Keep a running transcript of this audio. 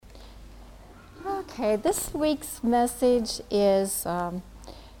Okay, this week's message is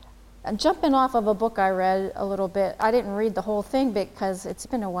jumping off of a book I read a little bit. I didn't read the whole thing because it's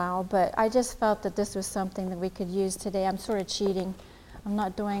been a while, but I just felt that this was something that we could use today. I'm sort of cheating. I'm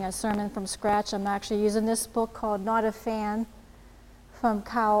not doing a sermon from scratch. I'm actually using this book called Not a Fan from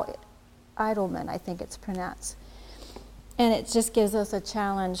Kyle Idleman, I think it's pronounced. And it just gives us a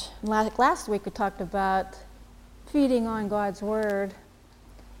challenge. Last week we talked about feeding on God's Word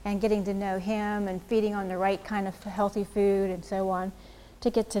and getting to know Him and feeding on the right kind of healthy food and so on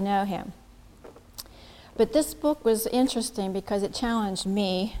to get to know Him. But this book was interesting because it challenged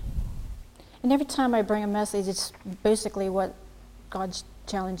me. And every time I bring a message, it's basically what God's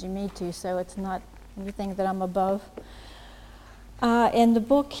challenging me to, so it's not anything that I'm above. In the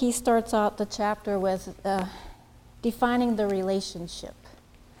book, he starts out the chapter with defining the relationship.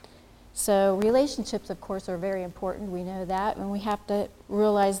 So relationships, of course, are very important. We know that, and we have to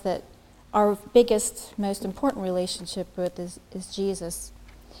realize that our biggest, most important relationship with is Jesus.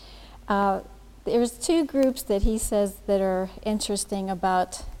 There's two groups that he says that are interesting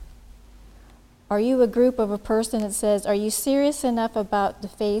about. Are you a group of a person that says, are you serious enough about the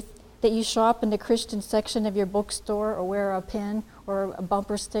faith that you shop in the Christian section of your bookstore or wear a pin or a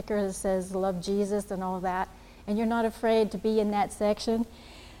bumper sticker that says love Jesus and all that, and you're not afraid to be in that section?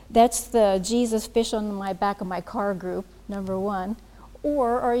 That's the Jesus fish on my back of my car group, number one.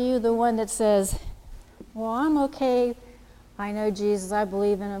 Or are you the one that says, well, I'm okay, I know Jesus, I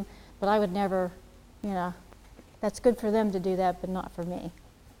believe in Him, but I would never, that's good for them to do that, but not for me.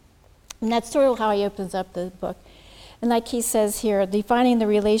 And that's sort of how he opens up the book. And like he says here, defining the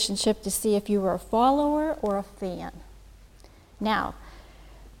relationship to see if you were a follower or a fan. Now,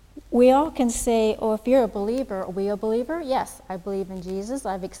 we all can say, oh, if you're a believer, are we a believer? Yes, I believe in Jesus.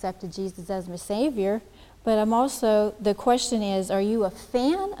 I've accepted Jesus as my Savior. But the question is, are you a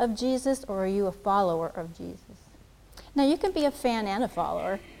fan of Jesus or are you a follower of Jesus? Now, you can be a fan and a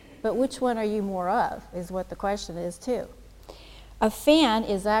follower, but which one are you more of is what the question is, too. A fan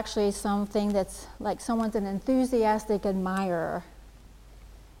is actually something that's like someone's an enthusiastic admirer.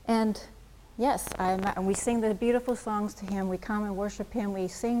 And yes, we sing the beautiful songs to Him. We come and worship Him. We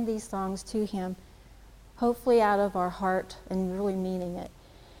sing these songs to Him, hopefully out of our heart and really meaning it.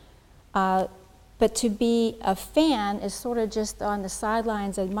 But to be a fan is sort of just on the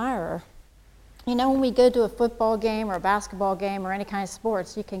sidelines admirer. When we go to a football game or a basketball game or any kind of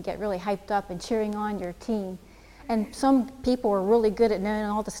sports, you can get really hyped up and cheering on your team. And some people are really good at knowing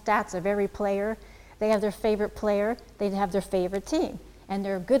all the stats of every player. They have their favorite player. They have their favorite team. And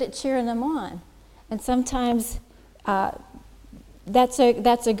they're good at cheering them on. And sometimes that's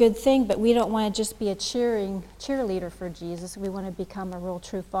a good thing, but we don't want to just be a cheerleader for Jesus. We want to become a real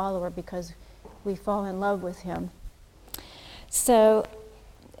true follower because we fall in love with Him. So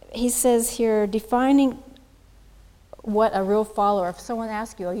he says here, defining what a real follower. If someone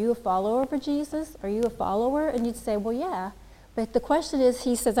asks you, are you a follower for Jesus? Are you a follower? And you'd say, well, yeah. But the question is,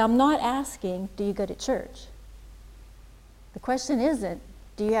 he says, I'm not asking, do you go to church? The question isn't,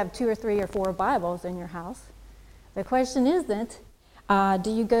 do you have 2 or 3 or 4 Bibles in your house? The question isn't,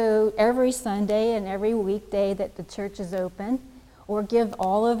 do you go every Sunday and every weekday that the church is open, or give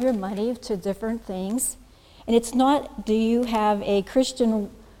all of your money to different things? And it's not, do you have a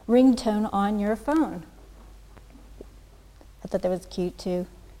Christian ringtone on your phone? I thought that was cute too.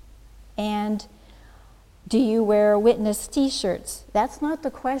 And do you wear witness t-shirts? That's not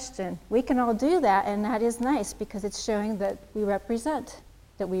the question. We can all do that, and that is nice because it's showing that we represent,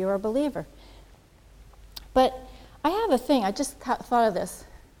 that we are a believer. But I have a thing. I just thought of this.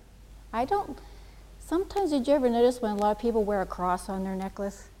 Sometimes did you ever notice when a lot of people wear a cross on their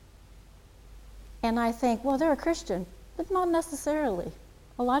necklace? And I think, well, they're a Christian, but not necessarily.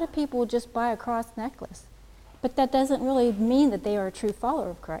 A lot of people will just buy a cross necklace. But that doesn't really mean that they are a true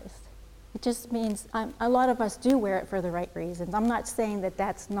follower of Christ. It just means a lot of us do wear it for the right reasons. I'm not saying that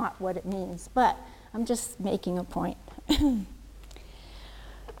that's not what it means, but I'm just making a point.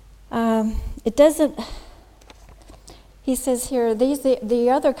 It doesn't, he says here, the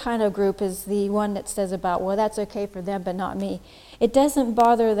other kind of group is the one that says about, well, that's okay for them, but not me. It doesn't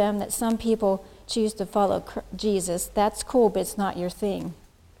bother them that some people choose to follow Jesus. That's cool, but it's not your thing.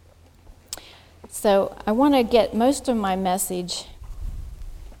 So I want to get most of my message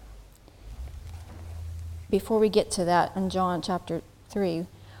before we get to that in John chapter 3.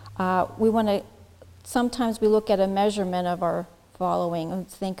 Sometimes we look at a measurement of our following and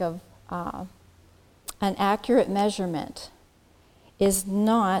think of an accurate measurement is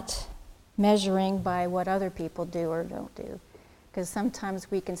not measuring by what other people do or don't do. Because sometimes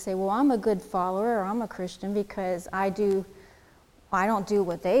we can say, well, I'm a good follower or I'm a Christian because I do I don't do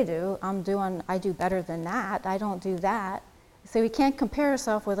what they do. I do better than that. I don't do that. So we can't compare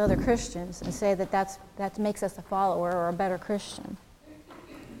ourselves with other Christians and say that makes us a follower or a better Christian.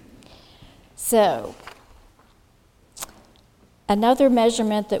 So, another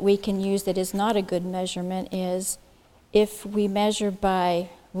measurement that we can use that is not a good measurement is if we measure by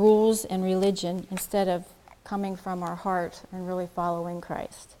rules and religion instead of coming from our heart and really following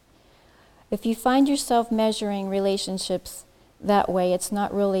Christ. If you find yourself measuring relationships that way, it's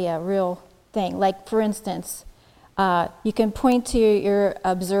not really a real thing. Like, for instance, you can point to your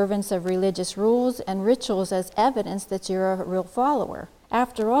observance of religious rules and rituals as evidence that you're a real follower.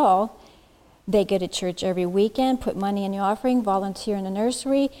 After all, they go to church every weekend, put money in the offering, volunteer in the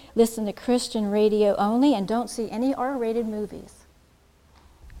nursery, listen to Christian radio only, and don't see any R-rated movies.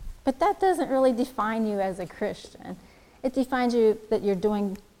 But that doesn't really define you as a Christian. It defines you that you're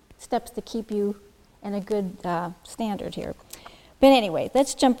doing steps to keep you in a good standard here. But anyway,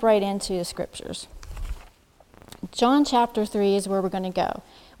 let's jump right into the scriptures. John chapter 3 is where we're going to go.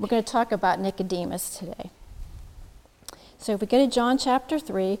 We're going to talk about Nicodemus today. So if we go to John chapter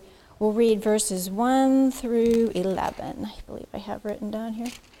 3, we'll read verses 1 through 11. I believe I have written down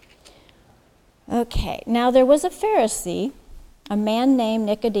here. Okay, now there was a Pharisee, a man named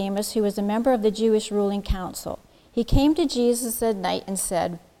Nicodemus, who was a member of the Jewish ruling council. He came to Jesus at night and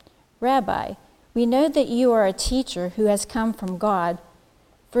said, "Rabbi, we know that you are a teacher who has come from God,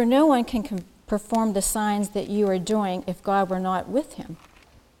 for no one can perform the signs that you are doing if God were not with him."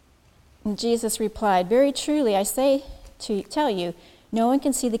 And Jesus replied, "Very truly, I tell you, no one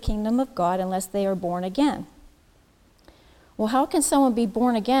can see the kingdom of God unless they are born again." "Well, how can someone be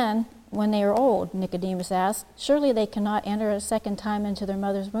born again when they are old?" Nicodemus asked. "Surely they cannot enter a second time into their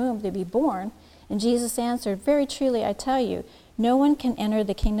mother's womb to be born." And Jesus answered, "Very truly, I tell you, no one can enter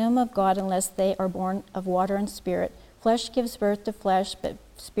the kingdom of God unless they are born of water and spirit. Flesh gives birth to flesh, but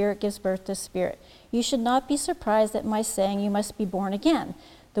spirit gives birth to spirit. You should not be surprised at my saying you must be born again.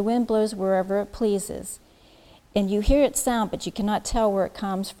 The wind blows wherever it pleases, and you hear its sound, but you cannot tell where it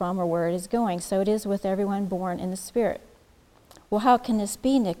comes from or where it is going. So it is with everyone born in the Spirit." "Well, how can this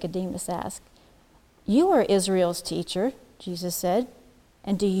be?" Nicodemus asked. "You are Israel's teacher," Jesus said,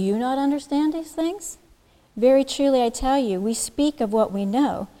 "and do you not understand these things? Very truly I tell you, we speak of what we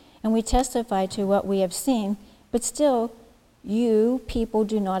know, and we testify to what we have seen, but still you people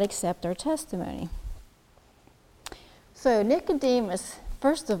do not accept our testimony." So Nicodemus,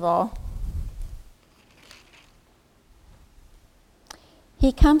 first of all,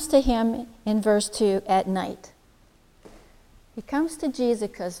 he comes to him in verse 2 at night. He comes to Jesus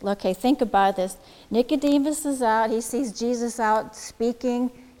because, okay, think about this. Nicodemus is out. He sees Jesus out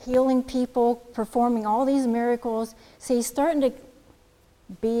speaking, healing people, performing all these miracles. So he's starting to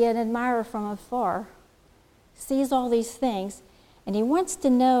be an admirer from afar, sees all these things, and he wants to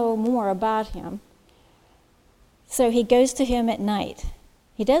know more about him. So he goes to him at night.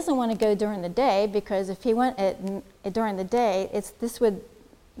 He doesn't want to go during the day, because if he went during the day, this would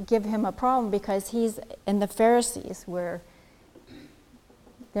give him a problem, because he's in the Pharisees, where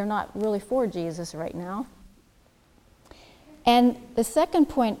they're not really for Jesus right now. And the second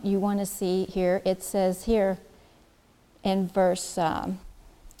point you want to see here, it says here in verse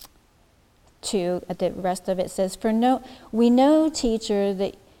 2, at the rest of it says, we know, teacher,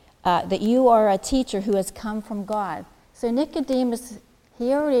 that you are a teacher who has come from God." So Nicodemus,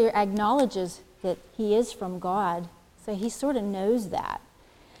 he already acknowledges that he is from God, so he sort of knows that.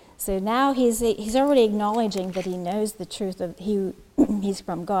 So now he's already acknowledging that he knows the truth of he's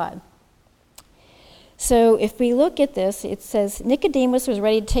from God. So if we look at this, it says Nicodemus was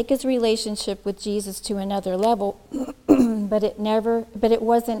ready to take his relationship with Jesus to another level, but it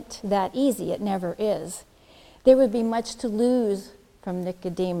wasn't that easy. It never is. There would be much to lose from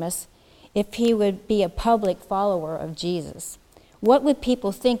Nicodemus if he would be a public follower of Jesus. What would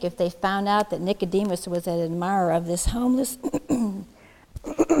people think if they found out that Nicodemus was an admirer of this homeless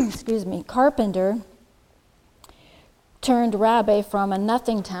carpenter turned rabbi from a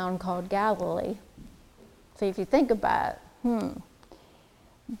nothing town called Galilee? So if you think about it,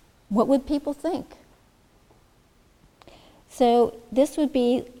 what would people think? So this would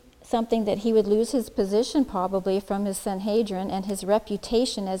be something that he would lose his position probably from his Sanhedrin, and his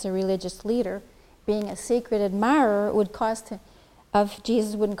reputation as a religious leader. Being a secret admirer would cost him, of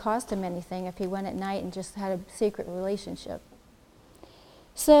Jesus wouldn't cost him anything if he went at night and just had a secret relationship.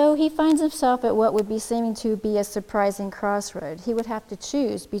 So he finds himself at what would be seeming to be a surprising crossroad. He would have to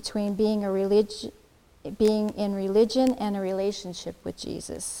choose between being in religion and a relationship with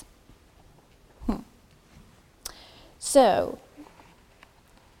Jesus. So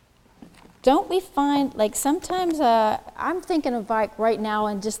don't we find, like sometimes I'm thinking of like right now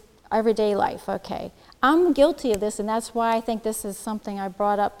in just everyday life, okay. I'm guilty of this, and that's why I think this is something I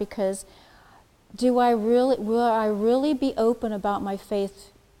brought up, because will I really be open about my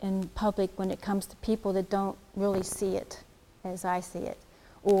faith in public when it comes to people that don't really see it as I see it,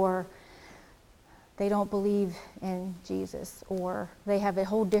 or they don't believe in Jesus, or they have a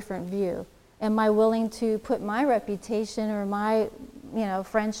whole different view? Am I willing to put my reputation or my,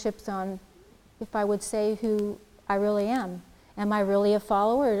 friendships on, if I would say who I really am? Am I really a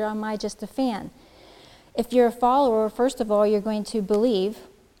follower, or am I just a fan? If you're a follower, first of all, you're going to believe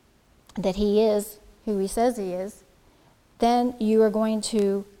that he is who he says he is. Then you are going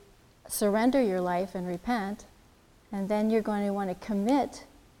to surrender your life and repent. And then you're going to want to commit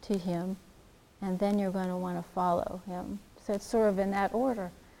to him. And then you're going to want to follow him. So it's sort of in that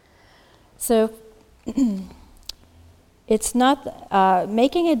order. So it's not,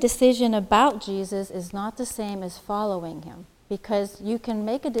 making a decision about Jesus is not the same as following him. Because you can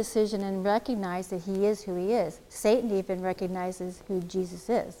make a decision and recognize that he is who he is. Satan even recognizes who Jesus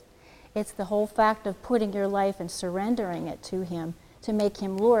is. It's the whole fact of putting your life and surrendering it to him to make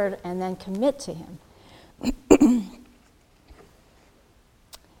him Lord and then commit to him.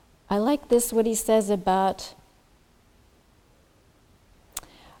 I like this, what he says about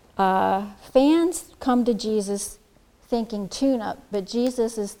fans come to Jesus thinking tune-up, but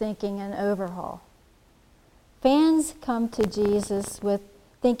Jesus is thinking an overhaul. Fans come to Jesus with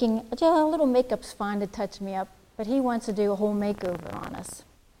thinking, a little makeup's fine to touch me up, but he wants to do a whole makeover on us.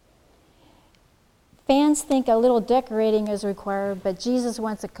 Fans think a little decorating is required, but Jesus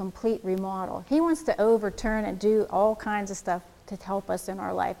wants a complete remodel. He wants to overturn and do all kinds of stuff to help us in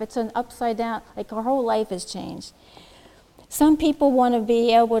our life. It's an upside down, like our whole life has changed. Some people want to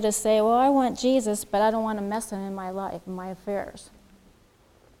be able to say, well, I want Jesus, but I don't want to mess him in my life, in my affairs.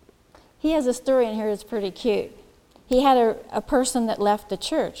 He has a story in here that's pretty cute. He had a person that left the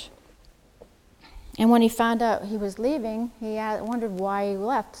church. And when he found out he was leaving, he wondered why he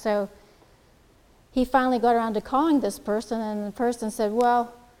left. So he finally got around to calling this person, and the person said,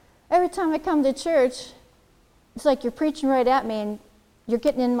 well, every time I come to church, it's like you're preaching right at me, and you're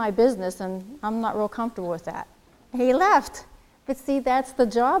getting in my business, and I'm not real comfortable with that. And he left. But see, that's the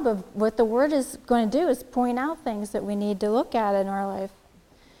job of what the Word is going to do, is point out things that we need to look at in our life.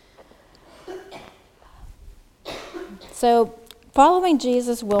 So following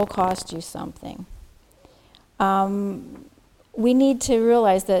Jesus will cost you something. We need to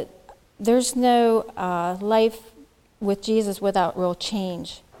realize that there's no life with Jesus without real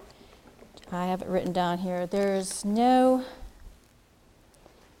change. I have it written down here. This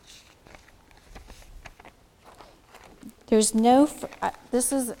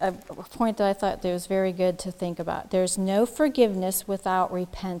is a point that I thought that was very good to think about. There's no forgiveness without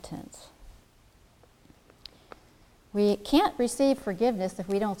repentance. We can't receive forgiveness if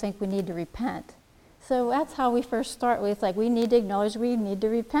we don't think we need to repent. So that's how we first start with, we need to acknowledge we need to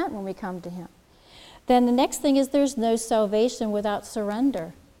repent when we come to him. Then the next thing is there's no salvation without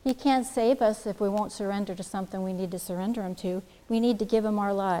surrender. He can't save us if we won't surrender to something we need to surrender him to. We need to give him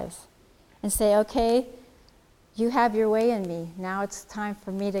our lives and say, okay, you have your way in me. Now it's time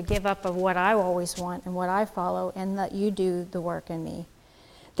for me to give up of what I always want and what I follow, and let you do the work in me.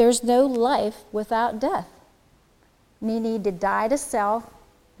 There's no life without death. We need to die to self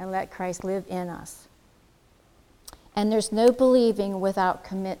and let Christ live in us. And there's no believing without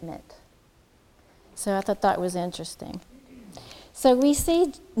commitment. So I thought that was interesting. So we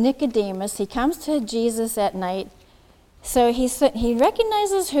see Nicodemus. He comes to Jesus at night. So he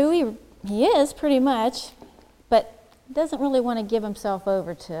recognizes who he is pretty much, but doesn't really want to give himself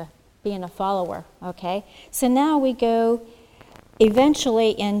over to being a follower, okay? So now we go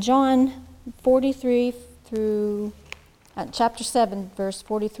eventually in John 43 through chapter 7, verse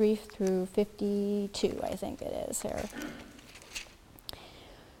 43 through 52, I think it is here.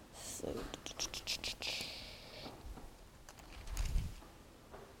 So,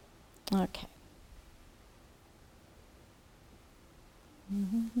 okay.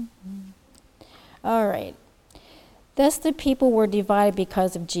 All right. Thus the people were divided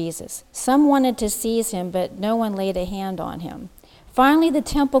because of Jesus. Some wanted to seize him, but no one laid a hand on him. Finally, the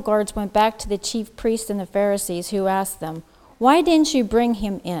temple guards went back to the chief priests and the Pharisees, who asked them, "Why didn't you bring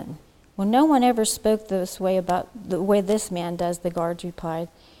him in?" "Well, no one ever spoke this way about the way this man does," the guards replied.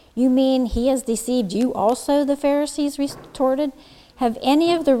 "You mean he has deceived you also?" the Pharisees retorted. "Have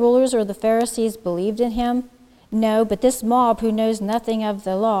any of the rulers or the Pharisees believed in him?" "No, but this mob who knows nothing of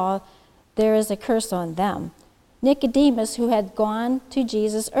the law, there is a curse on them." Nicodemus, who had gone to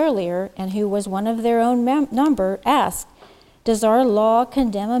Jesus earlier and who was one of their own number, asked, Does our law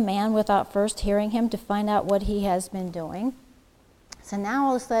condemn a man without first hearing him to find out what he has been doing? So now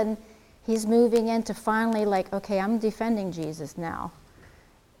all of a sudden, he's moving into finally like, okay, I'm defending Jesus now,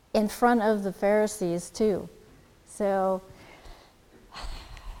 in front of the Pharisees too. So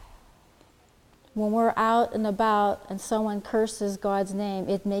when we're out and about and someone curses God's name,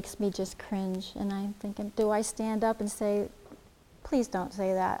 it makes me just cringe. And I'm thinking, do I stand up and say, please don't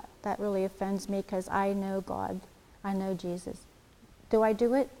say that. That really offends me because I know God. I know Jesus. Do I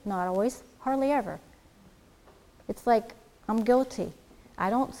do it? Not always. Hardly ever. It's like I'm guilty. I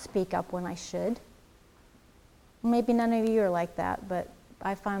don't speak up when I should. Maybe none of you are like that, but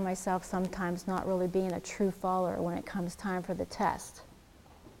I find myself sometimes not really being a true follower when it comes time for the test.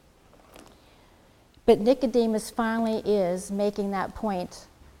 But Nicodemus finally is making that point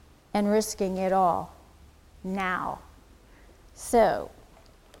and risking it all now. So,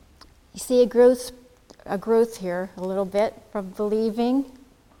 you see a growth here a little bit from believing,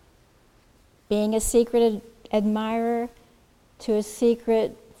 being a secret admirer, to a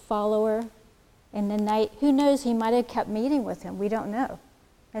secret follower in the night. Who knows, he might have kept meeting with him. We don't know.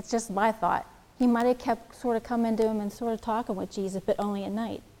 That's just my thought. He might have kept sort of coming to him and sort of talking with Jesus, but only at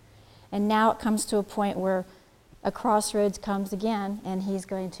night. And now it comes to a point where a crossroads comes again, and he's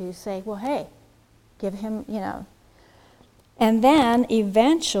going to say, well, hey, give him, And then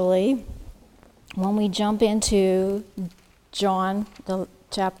eventually, when we jump into John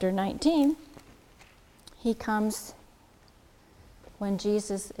chapter 19, he comes when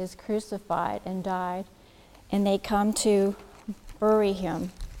Jesus is crucified and died, and they come to bury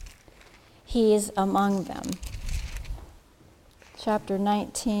him. He is among them. Chapter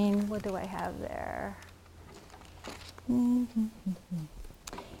 19, what do I have there?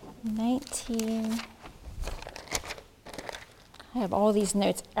 19. I have all these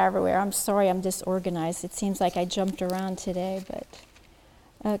notes everywhere. I'm sorry, I'm disorganized. It seems like I jumped around today, but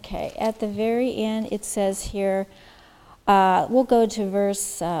okay. At the very end, it says here, we'll go to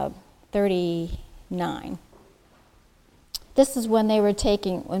verse 39. This is when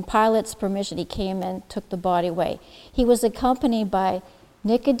when Pilate's permission, he came and took the body away. He was accompanied by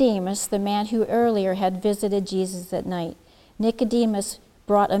Nicodemus, the man who earlier had visited Jesus at night. Nicodemus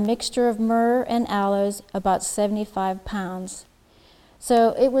brought a mixture of myrrh and aloes, about 75 pounds.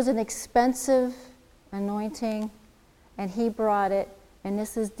 So it was an expensive anointing, and he brought it, and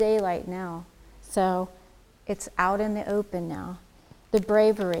this is daylight now. So it's out in the open now, the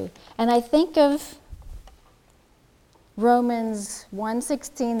bravery. And I think of Romans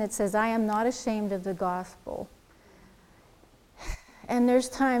 1:16 that says, I am not ashamed of the gospel. And there's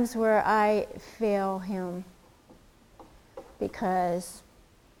times where I fail him because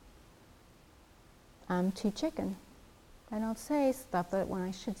I'm too chicken. I don't say stuff when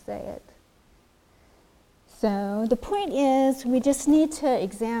I should say it. So the point is, we just need to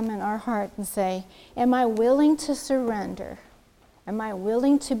examine our heart and say, am I willing to surrender? Am I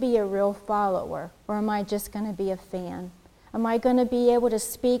willing to be a real follower, or am I just going to be a fan? Am I going to be able to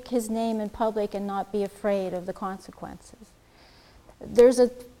speak his name in public and not be afraid of the consequences? There's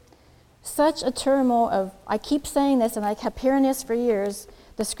such a turmoil of, I keep saying this and I kept hearing this for years,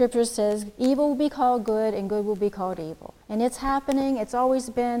 the scripture says evil will be called good and good will be called evil. And it's happening, it's always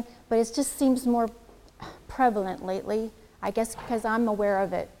been, but it just seems more prevalent lately. I guess because I'm aware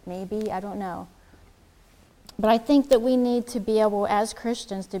of it, maybe, I don't know. But I think that we need to be able, as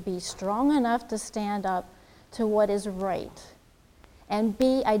Christians, to be strong enough to stand up to what is right and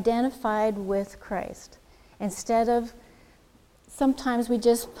be identified with Christ. Instead of, sometimes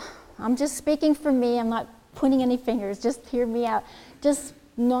I'm just speaking for me, I'm not pointing any fingers, just hear me out. Just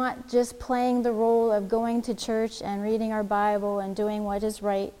not just playing the role of going to church and reading our Bible and doing what is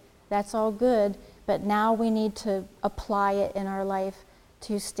right. That's all good, but now we need to apply it in our life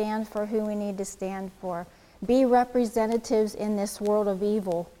to stand for who we need to stand for. Be representatives in this world of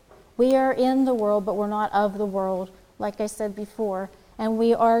evil. We are in the world, but we're not of the world, like I said before. And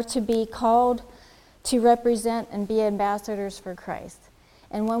we are to be called to represent and be ambassadors for Christ.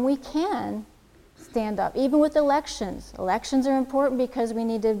 And when we can stand up, even with elections. Elections are important because we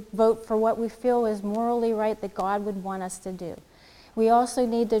need to vote for what we feel is morally right that God would want us to do. We also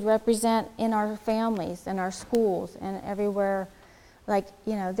need to represent in our families, in our schools, and everywhere.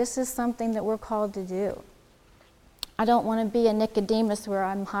 This is something that we're called to do. I don't want to be a Nicodemus where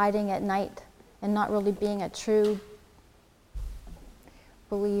I'm hiding at night and not really being a true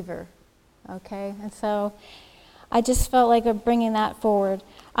believer, okay? And so I just felt like bringing that forward.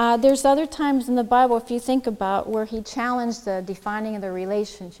 There's other times in the Bible, if you think about, where he challenged the defining of the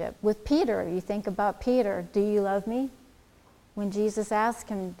relationship. With Peter, you think about Peter, do you love me? When Jesus asked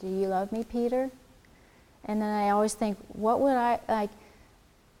him, do you love me, Peter? And then I always think, what would I, like,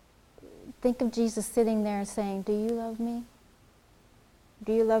 think of Jesus sitting there and saying, do you love me?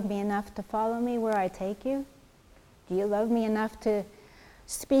 Do you love me enough to follow me where I take you? Do you love me enough to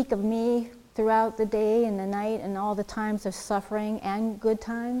speak of me throughout the day and the night and all the times of suffering and good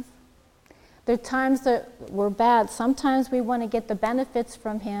times? There are times that were bad. Sometimes we want to get the benefits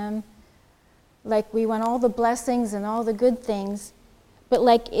from him, like we want all the blessings and all the good things. But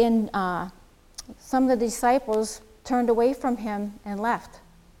like in some of the disciples turned away from him and left,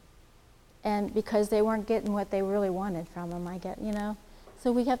 and because they weren't getting what they really wanted from him,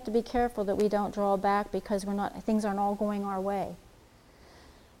 So we have to be careful that we don't draw back because things aren't all going our way.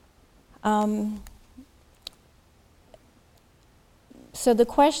 So the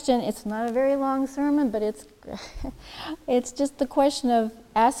question, it's not a very long sermon, but it's just the question of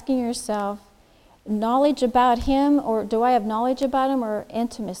asking yourself, knowledge about him, or do I have knowledge about him or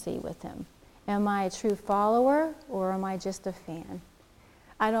intimacy with him? Am I a true follower or am I just a fan?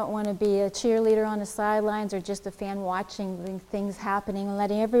 I don't want to be a cheerleader on the sidelines or just a fan watching things happening and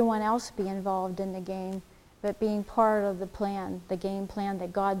letting everyone else be involved in the game, but being part of the game plan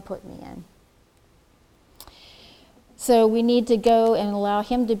that God put me in. So we need to go and allow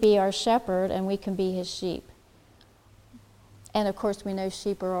him to be our shepherd, and we can be his sheep. And of course, we know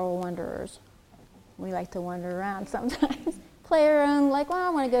sheep are all wanderers. We like to wander around sometimes, play around, like, well, I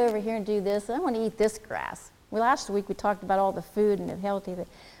want to go over here and do this. I want to eat this grass. Well, last week we talked about all the food and the healthy, and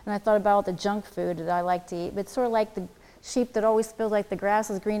I thought about all the junk food that I like to eat. But it's sort of like the sheep that always feels like the grass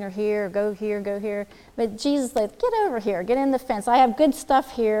is greener here, go here, go here. But Jesus said, get over here, get in the fence. I have good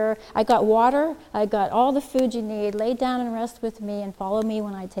stuff here. I got water. I got all the food you need. Lay down and rest with me and follow me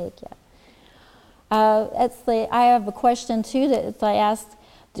when I take you. I have a question too that I asked,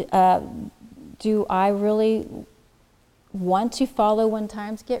 do I really want to follow when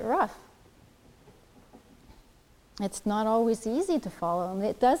times get rough? It's not always easy to follow him.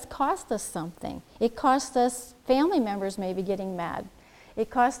 It does cost us something. It costs us family members maybe getting mad. It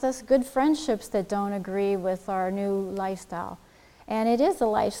costs us good friendships that don't agree with our new lifestyle. And it is a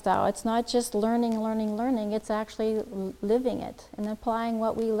lifestyle. It's not just learning. It's actually living it and applying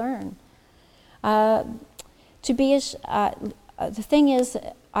what we learn. The thing is,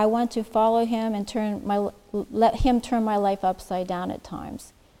 I want to follow him and let him turn my life upside down at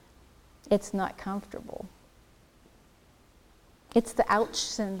times. It's not comfortable. It's the ouch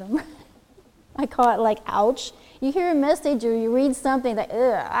syndrome. I call it like ouch. You hear a message or you read something that,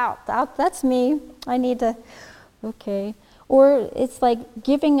 out, that's me. I need to, okay. Or it's like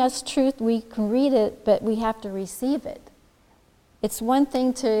giving us truth. We can read it, but we have to receive it. It's one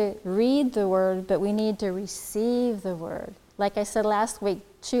thing to read the word, but we need to receive the word. Like I said last week,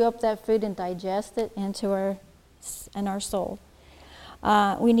 chew up that food and digest it into our soul.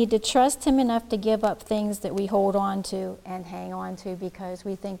 We need to trust him enough to give up things that we hold on to and hang on to because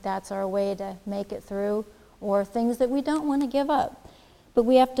we think that's our way to make it through, or things that we don't want to give up. But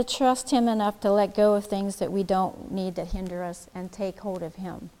we have to trust him enough to let go of things that we don't need to hinder us and take hold of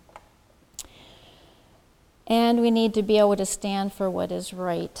him. And we need to be able to stand for what is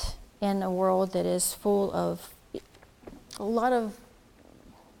right in a world that is full of a lot of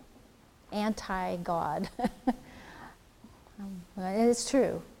anti-God. It's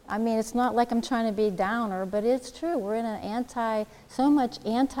true. I mean, it's not like I'm trying to be a downer, but it's true. We're in so much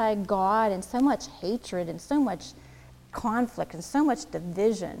anti-God and so much hatred and so much conflict and so much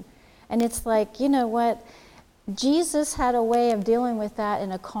division. And it's like, you know what? Jesus had a way of dealing with that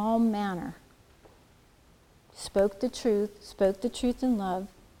in a calm manner. Spoke the truth in love,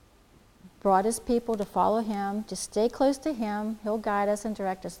 brought his people to follow him, to stay close to him. He'll guide us and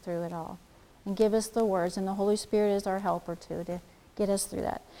direct us through it all and give us the words, and the Holy Spirit is our helper too to get us through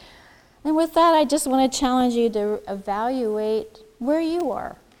that. And with that, I just want to challenge you to evaluate where you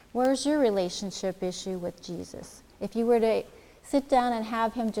are. Where's your relationship issue with Jesus? If you were to sit down and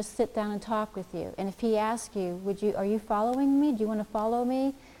have him just sit down and talk with you, and if he asked you, are you following me? Do you want to follow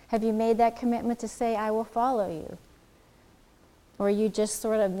me? Have you made that commitment to say, I will follow you? Or are you just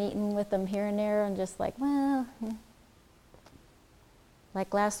sort of meeting with them here and there and just like, well,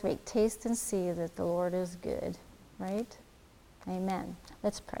 like last week, taste and see that the Lord is good, right? Amen.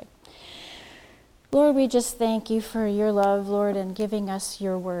 Let's pray. Lord, we just thank you for your love, Lord, and giving us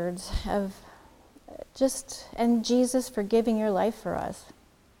your words and Jesus for giving your life for us.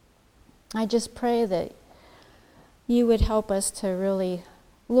 I just pray that you would help us to really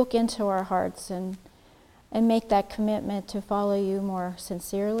look into our hearts and make that commitment to follow you more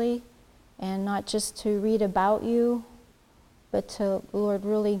sincerely, and not just to read about you, but to, Lord,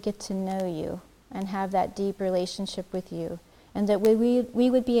 really get to know you and have that deep relationship with you. and that we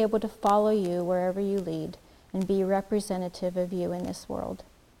would be able to follow you wherever you lead and be representative of you in this world.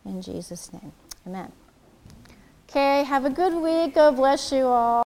 In Jesus' name, amen. Okay, have a good week. God bless you all.